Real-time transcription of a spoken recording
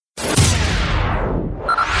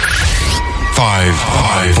5,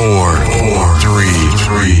 4, 3,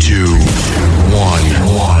 2,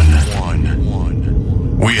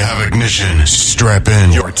 1. We have ignition. Strap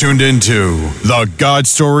in. You're tuned into the God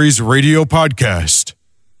Stories Radio Podcast.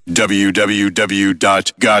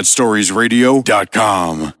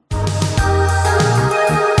 www.godstoriesradio.com.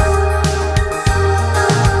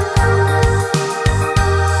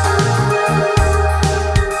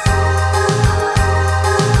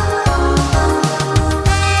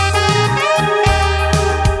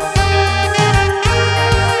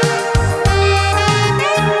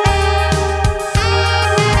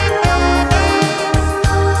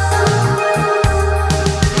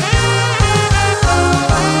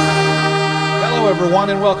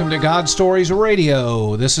 And welcome to God Stories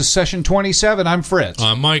Radio. This is session 27. I'm Fritz.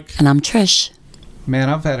 I'm Mike. And I'm Trish. Man,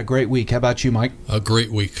 I've had a great week. How about you, Mike? A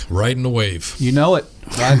great week. Riding the wave. You know it.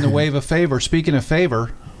 Riding the wave of favor. Speaking of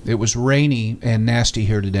favor, it was rainy and nasty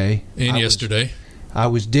here today. And yesterday. I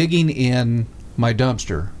was digging in my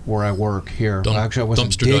dumpster where I work here. Actually, I wasn't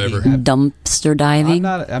dumpster digging. diver. Dumpster diving?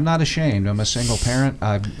 I'm not ashamed. I'm a single parent.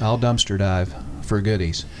 I'll dumpster dive for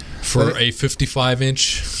goodies. For a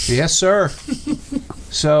 55-inch? Yes, sir.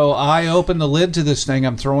 So I opened the lid to this thing.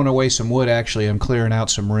 I'm throwing away some wood, actually. I'm clearing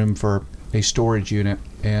out some room for a storage unit.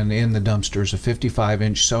 And in the dumpster is a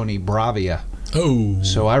 55-inch Sony Bravia. Oh.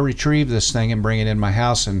 So I retrieved this thing and bring it in my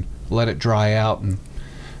house and let it dry out. And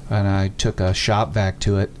I took a shop vac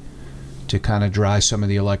to it to kind of dry some of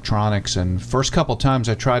the electronics. And first couple times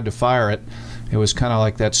I tried to fire it, it was kind of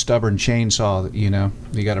like that stubborn chainsaw that, you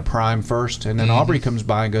got to prime first. And then Aubrey comes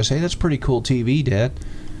by and goes, "Hey, that's pretty cool TV, Dad."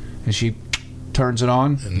 And she turns it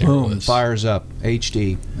on, boom, fires up.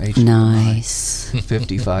 HD nice.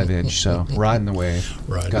 55-inch. So riding the wave.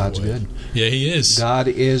 God's good. Yeah, he is. God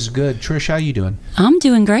is good. Trish, how you doing? I'm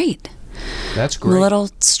doing great. That's great. I'm a little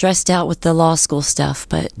stressed out with the law school stuff,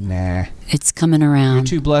 but nah, it's coming around. You're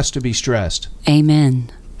too blessed to be stressed. Amen.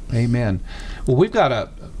 Amen. Well, we've got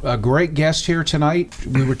a great guest here tonight.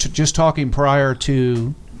 We were just talking prior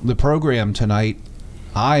to the program tonight.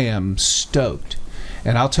 I am stoked,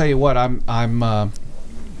 and I'll tell you what, I'm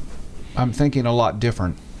thinking a lot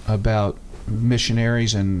different about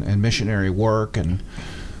missionaries and missionary work and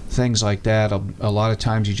things like that. A lot of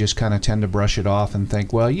times you just kind of tend to brush it off and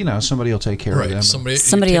think, well, somebody will take care of them.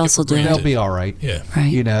 Somebody else will do it. They'll be all right. Yeah.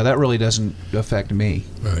 Right. That really doesn't affect me.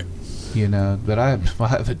 Right. But I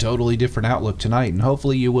have a totally different outlook tonight, and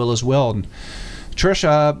hopefully you will as well. And Trish,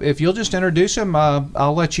 if you'll just introduce him,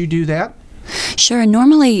 I'll let you do that. Sure.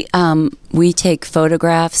 Normally, we take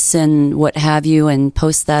photographs and what have you and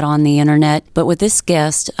post that on the internet. But with this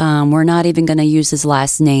guest, we're not even going to use his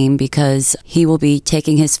last name because he will be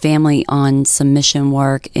taking his family on some mission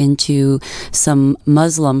work into some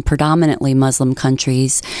predominantly Muslim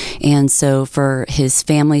countries. And so for his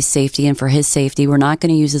family's safety and for his safety, we're not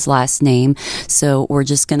going to use his last name. So we're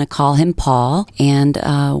just going to call him Paul. And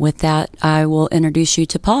with that, I will introduce you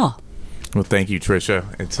to Paul. Well, thank you, Tricia.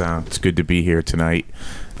 It's good to be here tonight.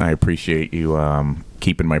 I appreciate you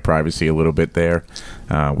keeping my privacy a little bit there.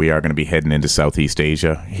 We are going to be heading into Southeast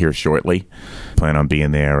Asia here shortly. Plan on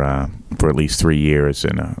being there for at least 3 years,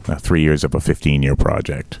 and 3 years of a 15-year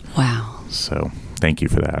project. Wow. So thank you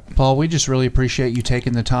for that. Paul, we just really appreciate you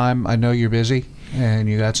taking the time. I know you're busy, and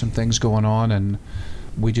you got some things going on, and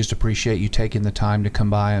we just appreciate you taking the time to come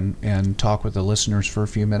by and talk with the listeners for a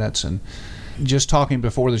few minutes. And just talking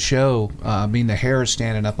before the show, the hair is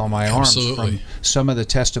standing up on my arms from some of the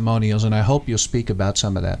testimonials, and I hope you'll speak about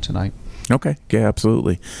some of that tonight. Okay. Yeah,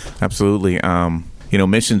 absolutely.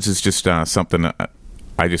 Missions is just something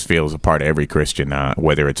I just feel is a part of every Christian,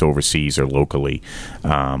 whether it's overseas or locally.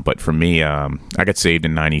 But for me, I got saved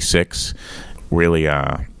in 96. Really,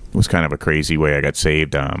 it was kind of a crazy way I got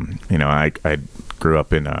saved. I grew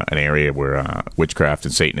up in an area where witchcraft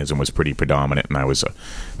and Satanism was pretty predominant, and I was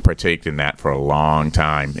partaked in that for a long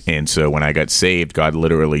time. And so when I got saved, God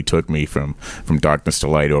literally took me from darkness to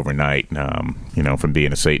light overnight, from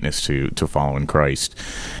being a Satanist to following Christ.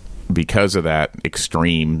 Because of that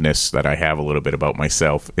extremeness that I have a little bit about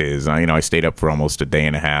myself is, I stayed up for almost a day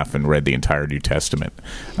and a half and read the entire New Testament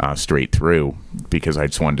straight through because I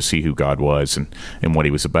just wanted to see who God was and what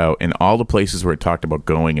he was about. And all the places where it talked about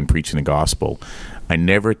going and preaching the gospel, I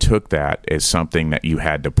never took that as something that you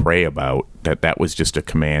had to pray about, that was just a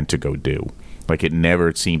command to go do. Like, it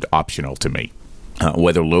never seemed optional to me.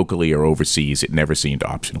 Whether locally or overseas, it never seemed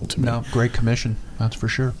optional to me. No, great commission, that's for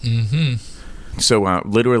sure. Mm-hmm. So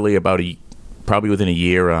literally probably within a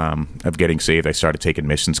year of getting saved, I started taking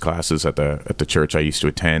missions classes at the church I used to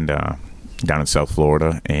attend. down in South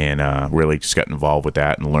Florida, and really just got involved with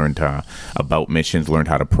that and learned about missions, learned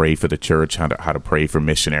how to pray for the church, how to pray for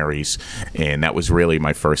missionaries, and that was really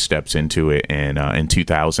my first steps into it. And in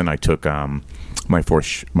 2000, I took my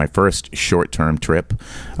first short-term trip.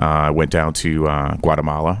 I went down to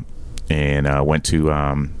Guatemala and went to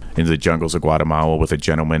into the jungles of Guatemala with a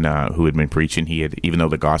gentleman who had been preaching. He had, even though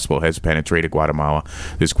the gospel has penetrated Guatemala,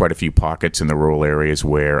 there's quite a few pockets in the rural areas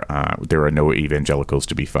where there are no evangelicals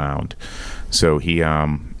to be found. So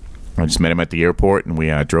I just met him at the airport, and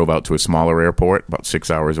we drove out to a smaller airport about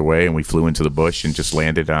 6 hours away, and we flew into the bush and just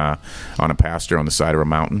landed on a pasture on the side of a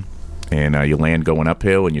mountain. And you land going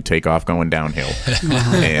uphill, and you take off going downhill.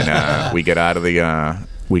 And we get out of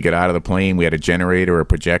the plane. We had a generator, a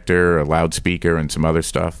projector, a loudspeaker, and some other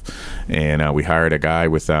stuff. And we hired a guy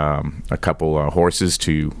with a couple horses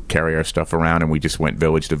to carry our stuff around, and we just went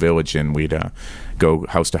village to village, and we'd go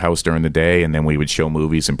house to house during the day, and then we would show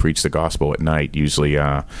movies and preach the gospel at night, usually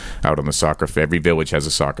out on the soccer field. Every village has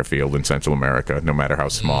a soccer field in Central America, no matter how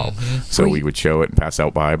small. So we would show it and pass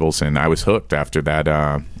out Bibles, and I was hooked after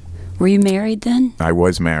that. Were you married then? I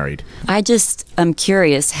was married. I'm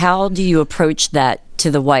curious, how do you approach that to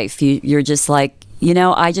the wife? You're just like,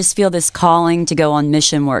 I just feel this calling to go on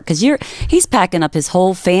mission work. Because he's packing up his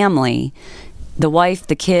whole family, the wife,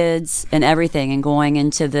 the kids, and everything, and going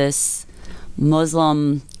into this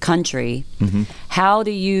Muslim country. Mm-hmm. How do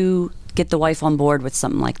you get the wife on board with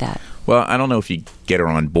something like that? Well, I don't know if you get her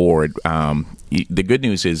on board. The good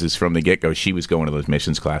news is from the get-go, she was going to those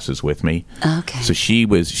missions classes with me. Okay. So she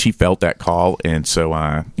felt that call, and so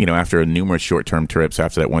after numerous short-term trips,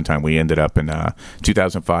 after that one time, we ended up in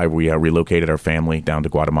 2005. We relocated our family down to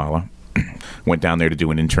Guatemala. Went down there to do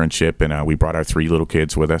an internship, and we brought our 3 little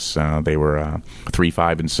kids with us. They were 3,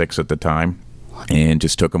 5, and 6 at the time. And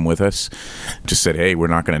just took them with us. Just said, hey, we're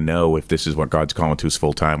not going to know if this is what God's calling to us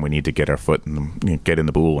full time. We need to get our foot and get in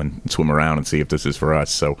the pool and swim around and see if this is for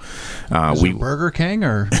us. So we Burger King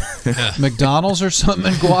or McDonald's or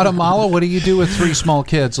something in Guatemala. What do you do with 3 small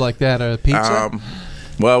kids like that? A pizza?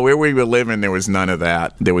 Well, where we were living, there was none of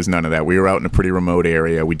that. We were out in a pretty remote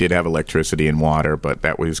area. We did have electricity and water, but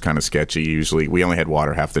that was kind of sketchy. Usually, we only had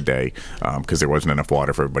water half the day because there wasn't enough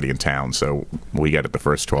water for everybody in town. So we got it the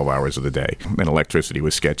first 12 hours of the day. And electricity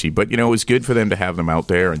was sketchy. But, it was good for them to have them out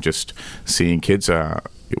there and just seeing kids.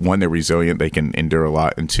 One, they're resilient. They can endure a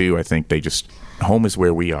lot. And 2, I think home is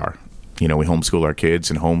where we are. We homeschool our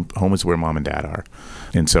kids, and home is where mom and dad are.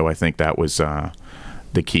 And so I think that was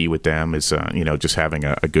the key with them is, just having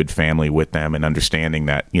a good family with them and understanding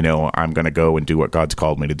that, I'm going to go and do what God's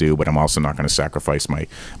called me to do, but I'm also not going to sacrifice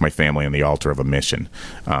my family on the altar of a mission.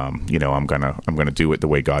 I'm going to do it the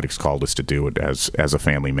way God has called us to do it as a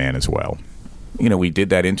family man as well. We did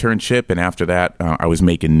that internship, and after that, I was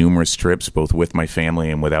making numerous trips, both with my family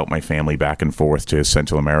and without my family, back and forth to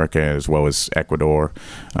Central America, as well as Ecuador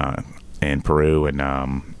and Peru,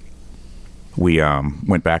 and we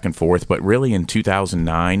went back and forth. But really in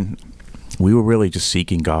 2009, we were really just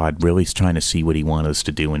seeking God, really trying to see what he wanted us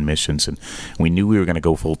to do in missions. And we knew we were going to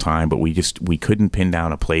go full time, but we couldn't pin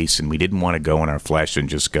down a place, and we didn't want to go in our flesh and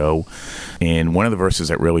just go. And one of the verses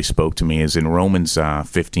that really spoke to me is in Romans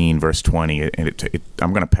 15, verse 20. And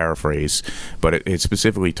I'm going to paraphrase, but it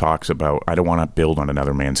specifically talks about, I don't want to build on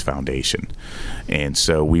another man's foundation. And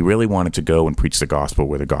so we really wanted to go and preach the gospel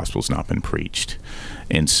where the gospel's not been preached.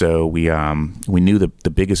 And so we knew the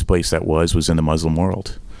biggest place that was in the Muslim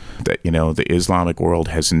world. That the Islamic world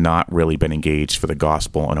has not really been engaged for the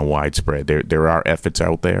gospel in a widespread. There are efforts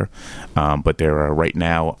out there, but there are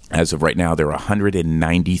as of right now, there are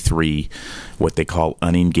 193 what they call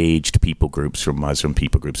unengaged people groups from Muslim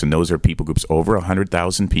people groups, and those are people groups over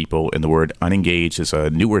 100,000 people. And the word unengaged is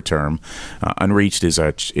a newer term. Unreached is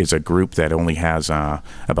a group that only has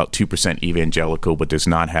about 2% evangelical, but does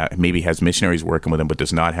not have, maybe has missionaries working with them, but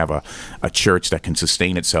does not have a church that can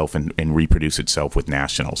sustain itself and reproduce itself with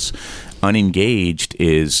nationals. Unengaged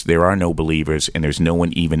is there are no believers, and there's no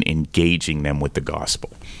one even engaging them with the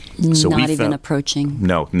gospel. So not even approaching.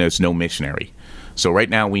 No, there's no missionary. So right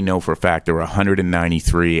now we know for a fact there are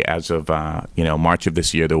 193 as of March of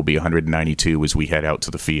this year. There will be 192 as we head out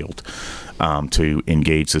to the field to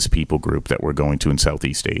engage this people group that we're going to in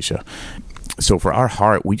Southeast Asia. So for our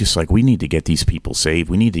heart, we need to get these people saved.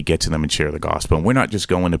 We need to get to them and share the gospel. And we're not just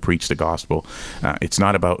going to preach the gospel. It's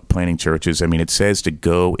not about planting churches. I mean, it says to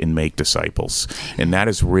go and make disciples. And that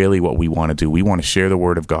is really what we want to do. We want to share the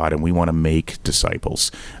word of God, and we want to make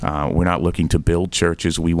disciples. We're not looking to build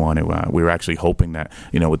churches. We're actually hoping that,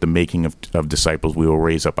 with the making of disciples, we will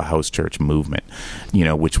raise up a house church movement,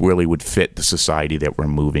 which really would fit the society that we're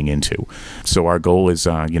moving into. So our goal is,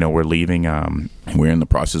 we're leaving We're in the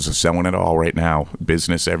process of selling it all right now,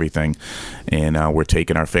 business, everything, and we're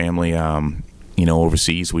taking our family,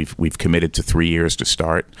 overseas. We've committed to 3 years to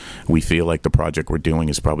start. We feel like the project we're doing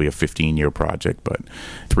is probably a 15-year project, but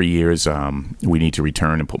 3 years we need to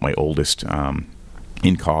return and put my oldest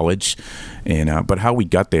in college, and but how we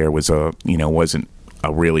got there was wasn't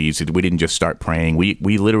really easy. We didn't just start praying.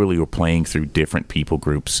 We literally were praying through different people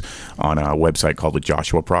groups on a website called the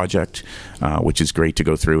Joshua Project, which is great to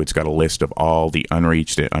go through. It's got a list of all the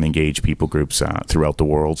unreached and unengaged people groups throughout the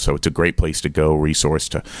world. So it's a great place to go, resource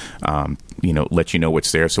to, let you know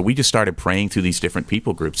what's there. So we just started praying through these different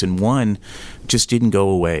people groups, and one just didn't go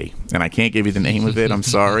away. And I can't give you the name of it. I'm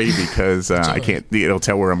sorry, because I can't. It'll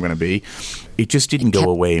tell where I'm going to be. It just didn't go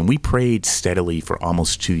away, and we prayed steadily for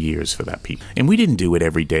almost 2 years for that people. And we didn't do it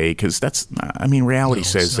every day, because reality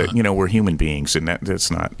says that, we're human beings, and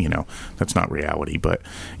that's not reality. But,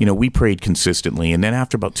 we prayed consistently, and then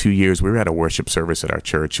after about 2 years, we were at a worship service at our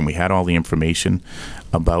church, and we had all the information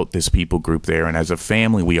about this people group there. And as a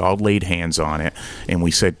family, we all laid hands on it, and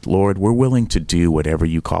we said, Lord, we're willing to do whatever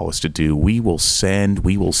you call us to do. We will send,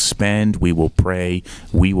 we will spend, we will pray,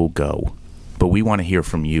 we will go. But we want to hear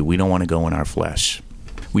from you. We don't want to go in our flesh.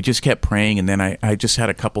 We just kept praying, and then I just had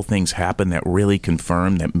a couple things happen that really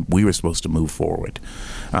confirmed that we were supposed to move forward.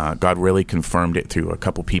 God really confirmed it through a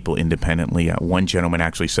couple people independently. One gentleman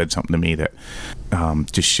actually said something to me that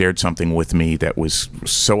just shared something with me that was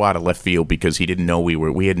so out of left field, because he didn't know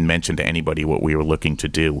we hadn't mentioned to anybody what we were looking to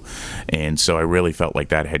do. And so I really felt like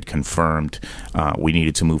that had confirmed we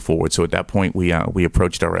needed to move forward. So at that point, we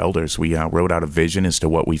approached our elders. We wrote out a vision as to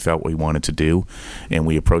what we felt we wanted to do, and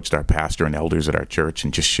we approached our pastor and elders at our church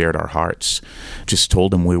and just shared our hearts, just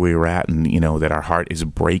told them where we were at, and that our heart is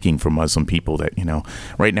breaking for Muslim people. That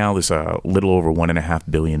right now there's a little over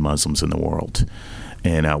 1.5 billion Muslims in the world.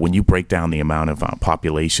 And when you break down the amount of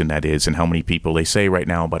population that is, and how many people, they say right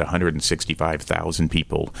now about 165,000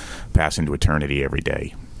 people pass into eternity every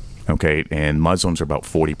day. Okay, and Muslims are about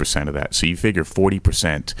 40% of that. So you figure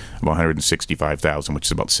 40% of 165,000, which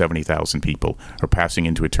is about 70,000 people, are passing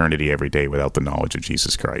into eternity every day without the knowledge of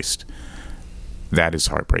Jesus Christ. That is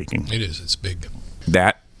heartbreaking. It is. It's big.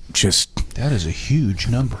 That is a huge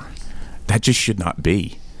number. That just should not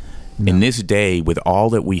be. No. In this day, with all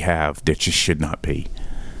that we have, that just should not be.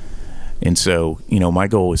 And so, my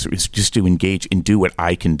goal is just to engage and do what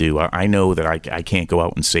I can do. I know that I can't go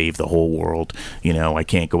out and save the whole world. I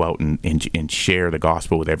can't go out and share the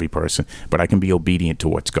gospel with every person, but I can be obedient to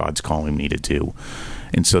what God's calling me to do.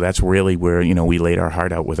 And so that's really where, we laid our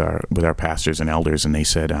heart out with our pastors and elders, and they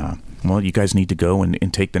said, well, you guys need to go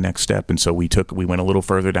and take the next step. And so we went a little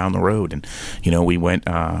further down the road, and, we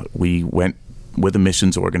went with a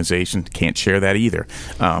missions organization. Can't share that either.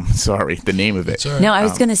 Sorry, the name of it. No, I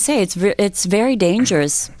was going to say it's very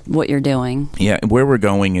dangerous what you're doing. Yeah, where we're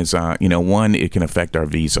going is, one, it can affect our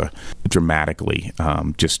visa dramatically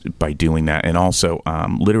just by doing that, and also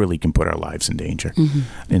literally can put our lives in danger.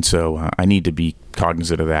 Mm-hmm. And so I need to be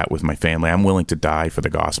cognizant of that with my family. I'm willing to die for the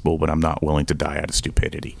gospel, but I'm not willing to die out of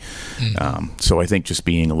stupidity. Mm-hmm. So I think just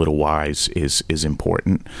being a little wise is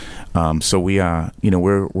important. So we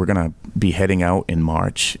we're going to be heading out in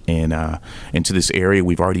March and into this area.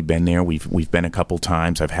 We've already been there. We've been a couple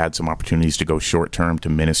times. I've had some opportunities to go short term to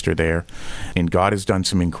minister there, and God has done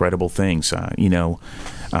some incredible things.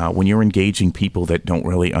 When you're engaging people that don't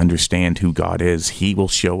really understand who God is, He will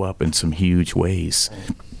show up in some huge ways.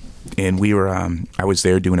 And I was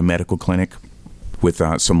there doing a medical clinic with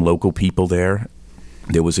some local people there.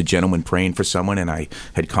 There was a gentleman praying for someone, and I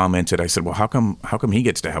had commented, I said, well, how come he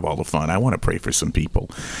gets to have all the fun? I want to pray for some people.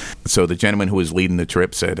 So the gentleman who was leading the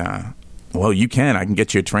trip said, well, I can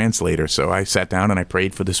get you a translator. So I sat down and I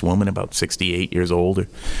prayed for this woman, about 68 years old,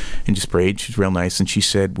 and just prayed. She's real nice. And she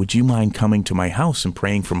said, would you mind coming to my house and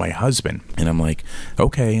praying for my husband? And I'm like,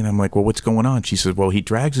 okay. And I'm like, well, what's going on? She says, well, he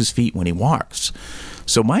drags his feet when he walks.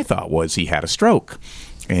 So my thought was he had a stroke,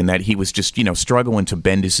 and that he was just, struggling to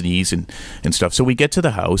bend his knees and stuff. So we get to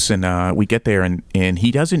the house, and we get there, and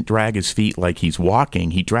he doesn't drag his feet like he's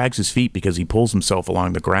walking. He drags his feet because he pulls himself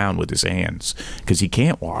along the ground with his hands because he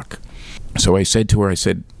can't walk. So I said to her,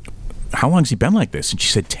 how long has he been like this? And she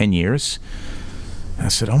said, 10 years. And I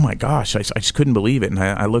said, oh my gosh, I just couldn't believe it. And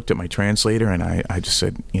I looked at my translator, and I just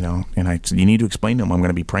said, you need to explain to him I'm going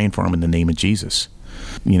to be praying for him in the name of Jesus.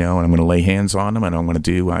 and I'm going to lay hands on them, and I'm going to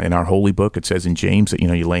do, in our holy book, it says in James that,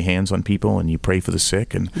 you lay hands on people and you pray for the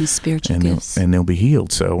sick and spiritual gifts. And they'll be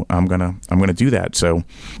healed. So I'm going to do that. So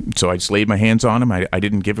I just laid my hands on him. I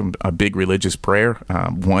didn't give him a big religious prayer.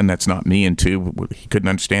 One, that's not me, and two, he couldn't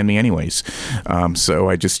understand me anyways. So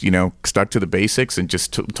I just, stuck to the basics and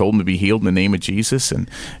just told him to be healed in the name of Jesus and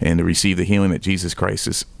to receive the healing that Jesus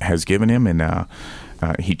Christ has given him. And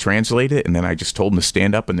he translated it, and then I just told him to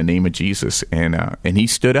stand up in the name of Jesus, and he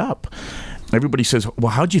stood up. Everybody says,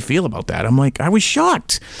 well, how'd you feel about that? I'm like, I was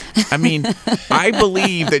shocked. I mean, I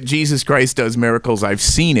believe that Jesus Christ does miracles. I've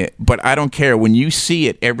seen it, but I don't care. When you see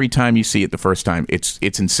it, every time you see it the first time, it's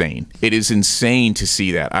insane. It is insane to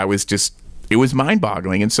see that. It was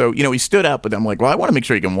mind-boggling. And so, he stood up, but I'm like, well, I want to make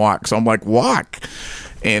sure he can walk. So I'm like, walk.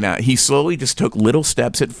 And he slowly just took little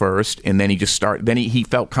steps at first, and then he just started. Then he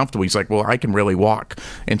felt comfortable. He's like, well, I can really walk.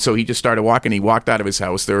 And so he just started walking. He walked out of his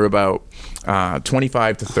house. There were about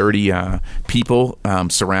 25 to 30 people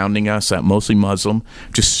surrounding us, mostly Muslim,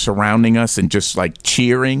 just surrounding us and just like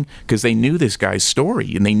cheering because they knew this guy's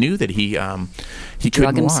story, and they knew that he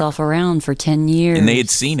drug himself around for 10 years. And they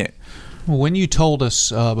had seen it. Well, when you told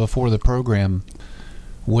us before the program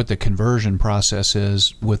what the conversion process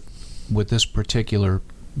is with this particular,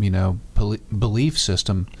 belief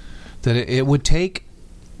system, that it would take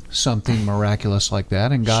something miraculous like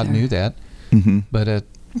that, and God knew that. Mm-hmm. But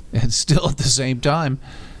and still at the same time,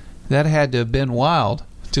 that had to have been wild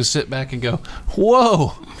to sit back and go,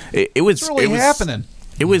 "Whoa, it was really happening."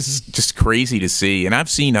 It was just crazy to see, and I've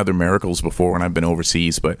seen other miracles before when I've been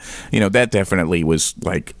overseas, but that definitely was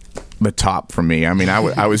like the top for me. I mean,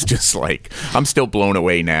 I was just like, I'm still blown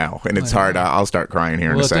away now, and it's hard. I'll start crying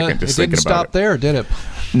here in a second just thinking about it. It didn't stop there, did it?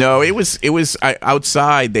 No, it was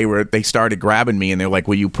outside. They started grabbing me, and they're like,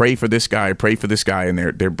 "Will you pray for this guy? Pray for this guy?" And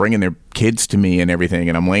they're bringing their kids to me and everything,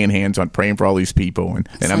 and I'm laying hands on praying for all these people, and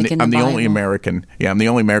I'm the only American. Yeah, I'm the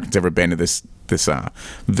only American that's ever been to this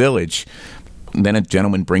village. And then a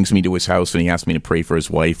gentleman brings me to his house, and he asked me to pray for his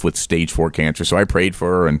wife with stage 4 cancer. So I prayed for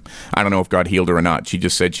her, and I don't know if God healed her or not. She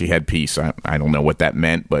just said she had peace. I don't know what that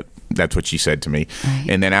meant, but that's what she said to me. Right.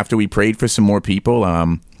 And then after we prayed for some more people,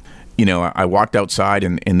 I walked outside,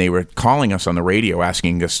 and they were calling us on the radio,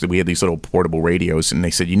 asking us, we had these little portable radios, and they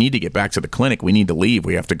said, you need to get back to the clinic. We need to leave.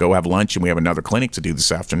 We have to go have lunch, and we have another clinic to do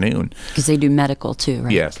this afternoon. Because they do medical too,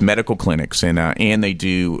 right? Yes, medical clinics, and they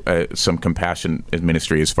do some compassion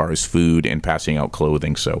ministry as far as food and passing out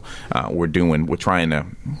clothing. So we're trying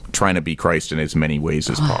to be Christ in as many ways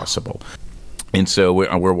as possible. And so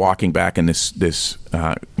we're walking back, and this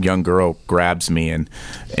young girl grabs me, and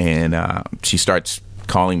she starts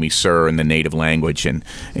calling me sir in the native language, and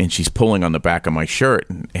she's pulling on the back of my shirt,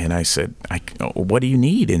 and I said, what do you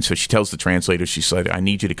need? And so she tells the translator, she said, I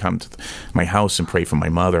need you to come to my house and pray for my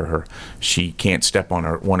mother. She can't step on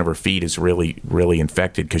one of her feet is really, really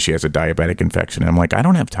infected because she has a diabetic infection. And I'm like, I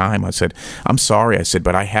don't have time. I said, I'm sorry. I said,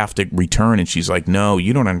 but I have to return. And she's like, no,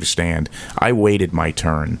 you don't understand. I waited my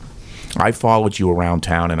turn. I followed you around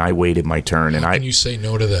town, and I waited my turn. How can you say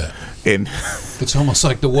no to that? And it's almost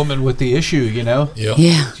like the woman with the issue, Yeah.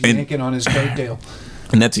 She's yanking on his coattail.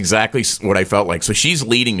 And that's exactly what I felt like. So she's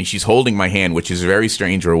leading me. She's holding my hand, which is very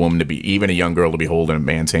strange for a woman to be, even a young girl to be holding a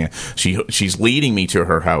man's hand. She's leading me to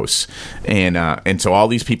her house. And so all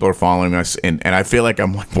these people are following us. And I feel like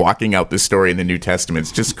I'm walking out this story in the New Testament.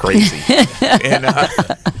 It's just crazy. And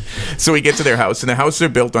so we get to their house. And the houses are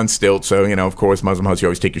built on stilts. So, of course, Muslim house, you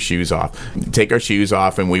always take your shoes off. Take our shoes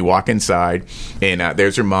off, and we walk inside. And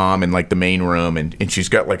there's her mom in, like, the main room. And she's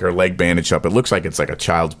got, like, her leg bandaged up. It looks like it's like a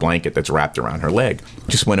child's blanket that's wrapped around her leg.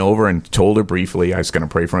 Just went over and told her briefly I was going to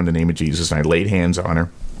pray for her in the name of Jesus, and I laid hands on her,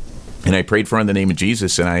 and I prayed for her in the name of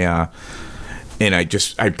Jesus, and I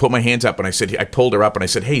put my hands up, and I pulled her up, and I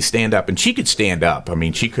said, hey, stand up. And she could stand up. I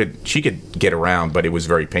mean, she could get around, but it was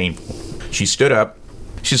very painful. She stood up.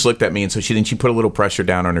 She just looked at me, and so she put a little pressure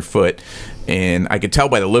down on her foot, and I could tell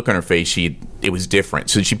by the look on her face it was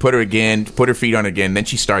different. So she put her feet on again, then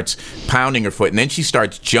she starts pounding her foot, and then she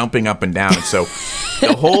starts jumping up and down, and so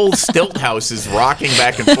the whole stilt house is rocking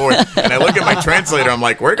back and forth, and I look at my translator, I'm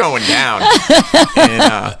like, we're going down,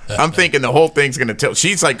 and I'm thinking the whole thing's going to tilt.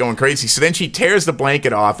 She's like going crazy, so then she tears the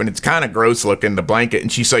blanket off, and it's kind of gross looking, the blanket,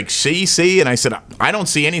 and she's like, see, and I said, I don't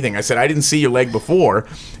see anything. I said, I didn't see your leg before,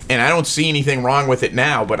 and I don't see anything wrong with it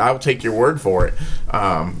now, but I'll take your word for it.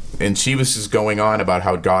 And she was just going on about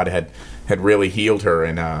how God had really healed her,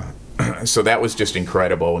 and so that was just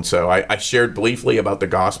incredible. And so I shared briefly about the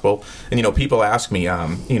gospel. And, people ask me,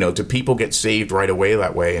 do people get saved right away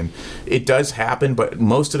that way? And it does happen, but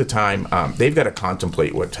most of the time they've got to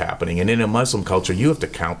contemplate what's happening. And in a Muslim culture, you have to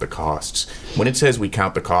count the costs. When it says we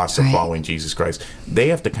count the costs of following Jesus Christ, they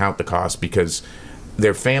have to count the costs because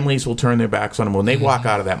their families will turn their backs on them. When they walk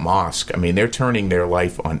out of that mosque, I mean, they're turning their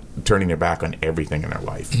back on everything in their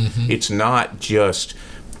life. It's not just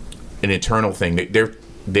an eternal thing.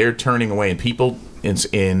 They're turning away, and people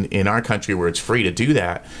in our country where it's free to do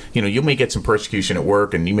that, you may get some persecution at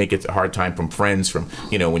work, and you may get a hard time from friends from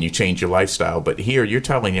when you change your lifestyle. But here, you're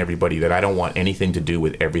telling everybody that I don't want anything to do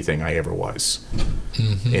with everything I ever was,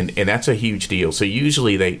 and that's a huge deal. So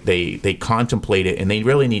usually they contemplate it, and they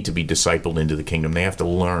really need to be discipled into the kingdom. They have to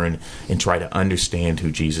learn and try to understand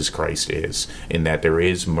who Jesus Christ is, and that there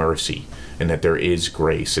is mercy, and that there is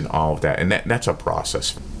grace, and all of that, and that's a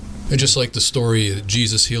process. And just like the story that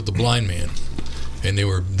Jesus healed the blind man, and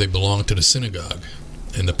they belonged to the synagogue,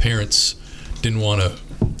 and the parents didn't want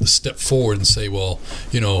to step forward and say, well,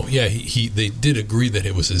 they did agree that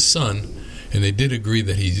it was his son, and they did agree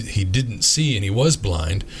that he didn't see and he was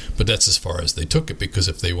blind, but that's as far as they took it, because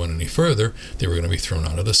if they went any further, they were going to be thrown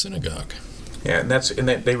out of the synagogue. Yeah, and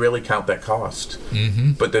they really count that cost.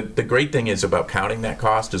 But the great thing is about counting that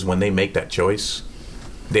cost is when they make that choice,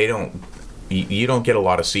 you don't get a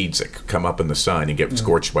lot of seeds that come up in the sun and get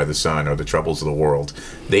scorched by the sun or the troubles of the world.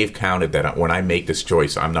 They've counted that when I make this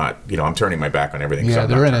choice, I'm not, I'm turning my back on everything. Yeah,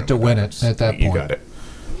 they're in it to win it at that point. You got it.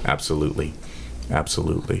 Absolutely.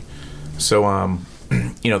 So,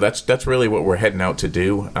 that's really what we're heading out to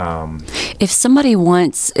do. If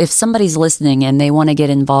somebody's listening and they want to get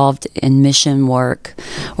involved in mission work,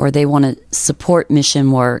 or they want to support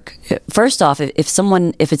mission work, first off,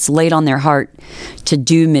 if it's laid on their heart to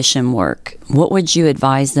do mission work, what would you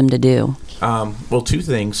advise them to do? Well, two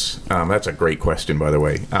things. That's a great question, by the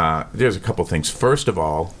way. There's a couple things. First of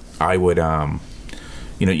all, I would,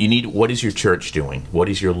 what is your church doing? What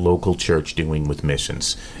is your local church doing with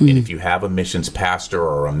missions? And if you have a missions pastor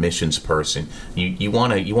or a missions person, you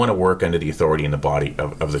want to work under the authority and the body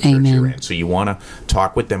of the church you're in. So you want to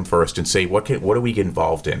talk with them first and say, what do we get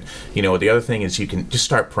involved in? The other thing is you can just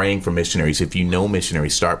start praying for missionaries. If you know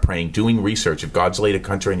missionaries, start praying, doing research. If God's laid a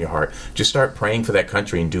country in your heart, just start praying for that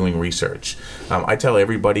country and doing research. I tell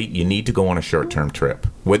everybody, you need to go on a short-term trip.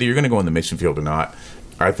 Whether you're going to go in the mission field or not,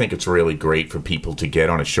 I think it's really great for people to get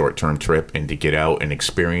on a short-term trip and to get out and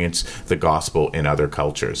experience the gospel in other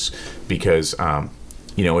cultures. Because,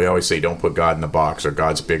 we always say don't put God in the box or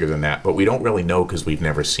God's bigger than that. But we don't really know because we've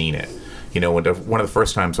never seen it. One of the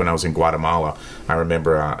first times when I was in Guatemala, I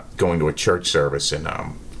remember going to a church service,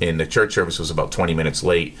 and the church service was about 20 minutes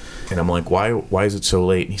late. And I'm like, why is it so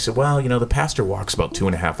late? And he said, well, the pastor walks about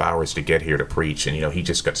 2.5 hours to get here to preach. And, he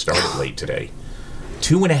just got started late today.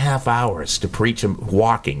 2.5 hours to preach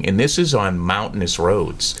walking, and this is on mountainous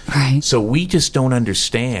roads. Right. So we just don't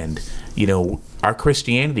understand, our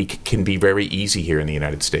Christianity can be very easy here in the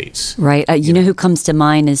United States. Right. You know who comes to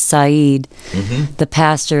mind is Saeed, the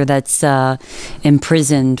pastor that's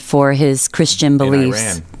imprisoned for his Christian beliefs.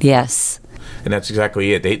 In Iran. Yes. And that's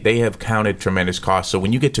exactly it. They have counted tremendous costs. So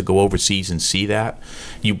when you get to go overseas and see that,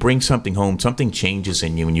 you bring something home, something changes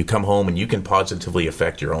in you, and you come home and you can positively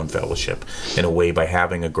affect your own fellowship in a way by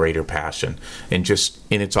having a greater passion. And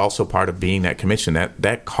it's also part of being that commission,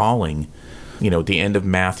 that calling, at the end of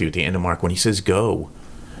Matthew, at the end of Mark, when he says go,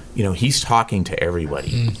 he's talking to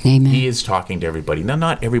everybody. Amen. He is talking to everybody. Now,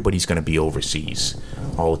 not everybody's going to be overseas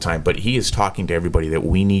all the time, but he is talking to everybody that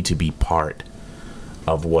we need to be part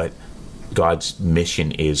of what God's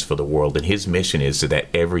mission is for the world. And his mission is so that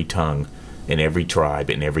every tongue and every tribe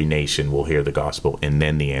and every nation will hear the gospel, and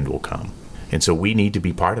then the end will come. And so we need to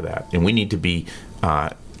be part of that. And we need to be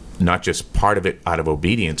not just part of it out of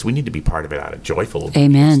obedience, we need to be part of it out of joyful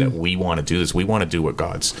obedience. Amen. That we want to do this. We want to do what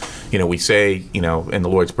God's, we say, in the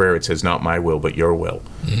Lord's Prayer, it says, not my will, but your will.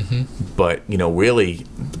 But, really,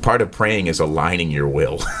 part of praying is aligning your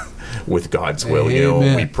will with God's will.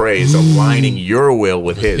 When we pray is aligning your will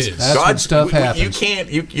with his. That's when stuff happens.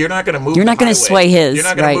 You're not going to move. You're not going to sway his. You're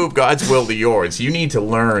not going to move God's will to yours. You need to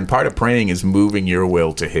learn. Part of praying is moving your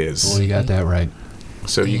will to his. Well, you got that right.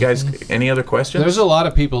 So you guys, any other questions? There's a lot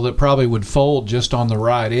of people that probably would fold just on the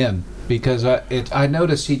ride in, because I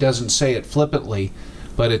notice he doesn't say it flippantly,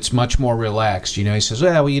 but it's much more relaxed. He says,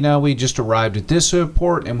 we just arrived at this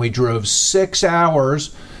airport and we drove 6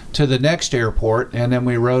 hours to the next airport, and then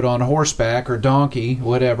we rode on horseback or donkey,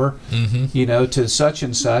 whatever, to such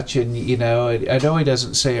and such. And, I know he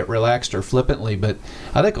doesn't say it relaxed or flippantly, but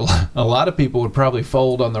I think a lot of people would probably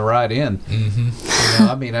fold on the ride in.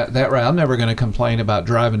 I'm never going to complain about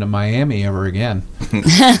driving to Miami ever again. One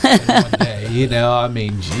day,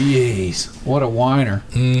 geez, what a whiner.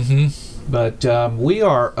 But we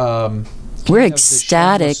are... we're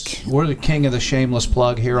ecstatic. We're the king of the shameless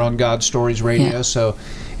plug here on God Stories Radio. Yeah. So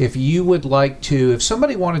if you would like to, if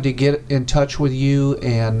somebody wanted to get in touch with you,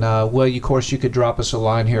 and, of course, you could drop us a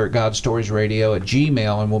line here at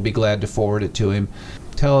GodStoriesRadio@gmail, and we'll be glad to forward it to him.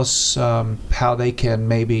 Tell us how they can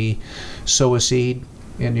maybe sow a seed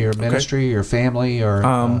in your ministry, your family,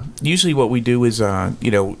 or... usually what we do is,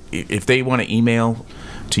 if they want to email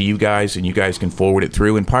to you guys, and you guys can forward it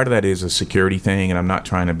through, and part of that is a security thing, and I'm not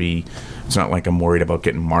trying to be... It's not like I'm worried about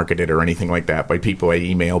getting marketed or anything like that by people I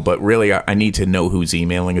email, but really I need to know who's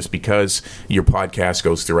emailing us, because your podcast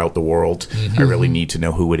goes throughout the world. I really need to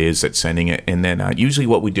know who it is that's sending it. And then usually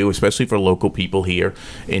what we do, especially for local people here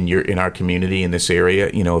in our community in this area,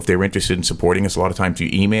 if they're interested in supporting us, a lot of times you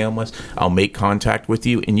email us, I'll make contact with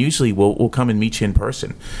you, and usually we'll come and meet you in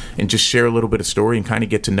person and just share a little bit of story and kind of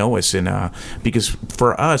get to know us. And because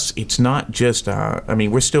for us, it's not just,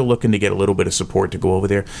 we're still looking to get a little bit of support to go over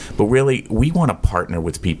there, but really we want to partner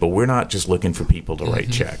with people. We're not just looking for people to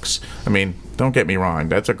write checks. Don't get me wrong,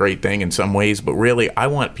 that's a great thing in some ways, but really I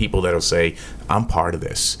want people that'll say, I'm part of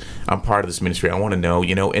this. I'm part of this ministry. I want to know,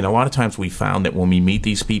 and a lot of times we found that when we meet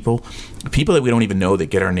these people that we don't even know that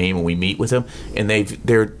get our name when we meet with them, and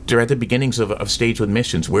they're at the beginnings of stage with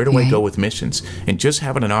missions. Where do I go with missions? And just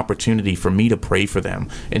having an opportunity for me to pray for them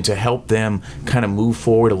and to help them kind of move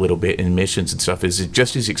forward a little bit in missions and stuff is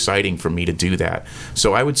just as exciting for me to do that.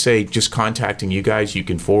 So I would say just contacting you guys, you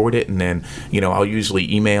can forward it, and then I'll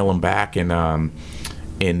usually email them back, and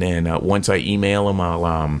then once I email them,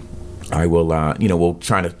 I will, we'll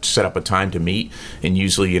try to set up a time to meet, and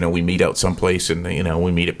usually, we meet out someplace, and,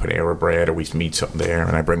 we meet at Panera Bread, or we meet something there,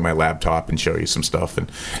 and I bring my laptop and show you some stuff,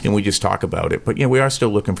 and we just talk about it. But, we are still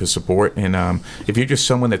looking for support, and if you're just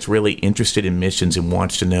someone that's really interested in missions and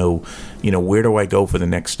wants to know, where do I go for the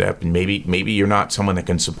next step, and maybe you're not someone that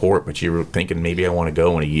can support, but you're thinking maybe I want to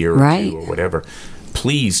go in a year or two or whatever,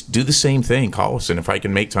 please do the same thing. Call us, and if I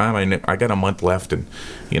can make time, I got a month left, and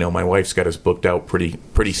my wife's got us booked out pretty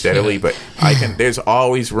steadily. But there's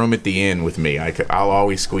always room at the inn with me. I'll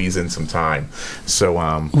always squeeze in some time. So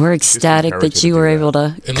we're ecstatic that you were able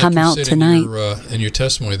to come out tonight. In your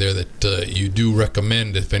testimony there, that you do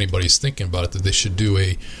recommend, if anybody's thinking about it, that they should do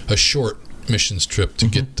a short missions trip to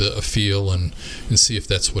get a feel and see if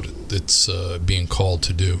that's what it's being called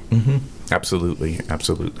to do. Absolutely.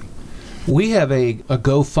 We have a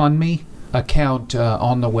GoFundMe account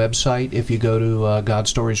on the website. If you go to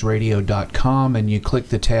GodStoriesRadio.com and you click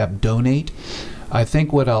the tab Donate, I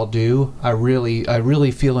think what I'll do, I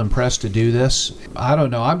really feel impressed to do this. I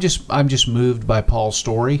don't know. I'm just moved by Paul's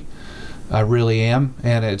story. I really am,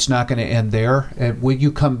 and it's not going to end there. And will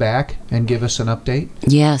you come back and give us an update?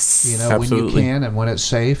 Yes. Absolutely. When you can and when it's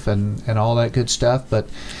safe and all that good stuff. But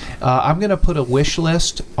I'm going to put a wish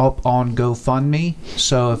list up on GoFundMe,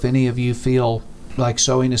 so if any of you feel like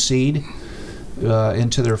sowing a seed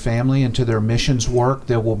into their family, into their missions work,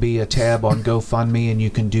 there will be a tab on GoFundMe, and you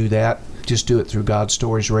can do that. Just do it through God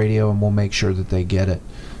Stories Radio, and we'll make sure that they get it.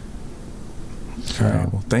 All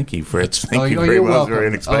right. Well, thank you, Fritz. Thank you very much. That was very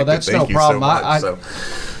unexpected. That's no problem.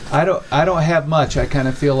 I don't have much. I kind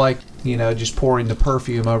of feel like just pouring the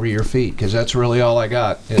perfume over your feet, because that's really all I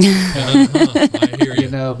got. I hear you.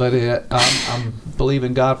 But I'm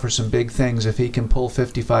believing God for some big things. If He can pull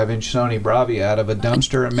 55-inch Sony Bravia out of a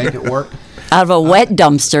dumpster and make it work, out of a wet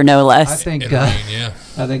dumpster, no less. I think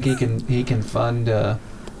He can fund a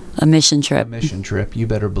mission trip. You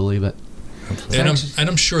better believe it. And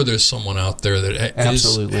I'm sure there's someone out there that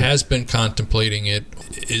has been contemplating it,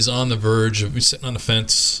 is on the verge of sitting on the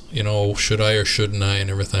fence, should I or shouldn't I, and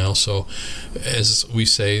everything else. So, as we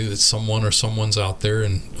say, that someone or someone's out there,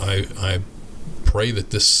 and I pray that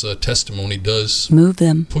this testimony does move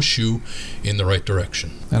them, push you in the right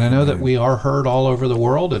direction. And I know that we are heard all over the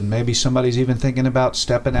world, and maybe somebody's even thinking about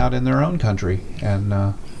stepping out in their own country. And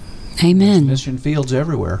amen. Mission fields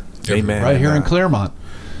everywhere. Amen. Right here in Claremont.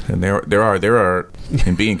 And there are,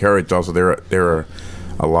 and be encouraged also. There are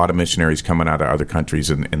a lot of missionaries coming out of other countries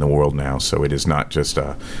in the world now. So it is not just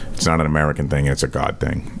it's not an American thing; it's a God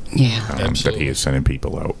thing. Yeah, that He is sending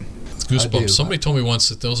people out. It's goosebumps. Somebody told me once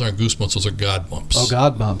that those aren't goosebumps; those are God bumps. Oh,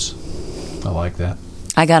 God bumps! I like that.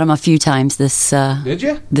 I got them a few times this. Did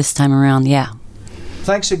you? This time around, yeah.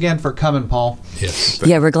 thanks again for coming, Paul. Yes.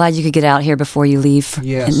 Yeah, we're glad you could get out here before you leave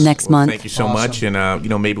Yes. next month. Thank you so Awesome. much,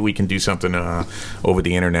 and maybe we can do something over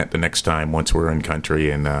the internet the next time once we're in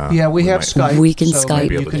country. And Yeah, we have might- Skype. We can so Skype. maybe you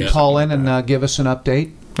Be able to can do call in something like and give us an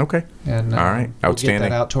update. Okay. And All right. we'll Outstanding. get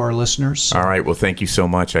that out to our listeners. So. All right. Well, thank you so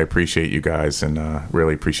much. I appreciate you guys, and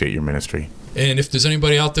really appreciate your ministry. And if there's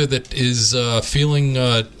anybody out there that is feeling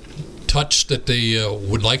touched that they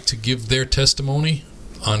would like to give their testimony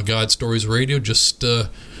on God Stories Radio, just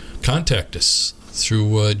contact us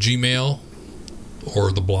through Gmail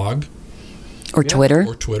or the blog Or Twitter.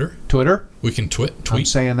 or Twitter. Twitter. We can I'm tweet.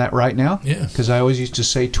 saying that right now. Yeah. Because I always used to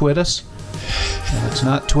say twit us. And it's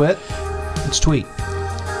not twit, it's tweet.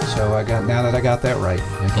 So now that I got that right,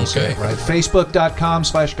 I can say it Okay. right.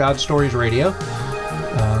 Facebook.com/God Stories Radio.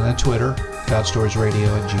 Then Twitter, God Stories Radio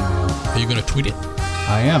at Gmail. Are you going to tweet it?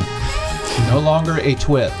 I am. No longer a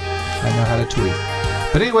twit. I know how to tweet.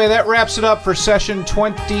 But anyway, that wraps it up for session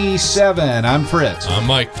 27. I'm Fritz. I'm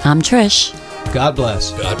Mike. I'm Trish. God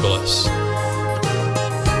bless. God bless.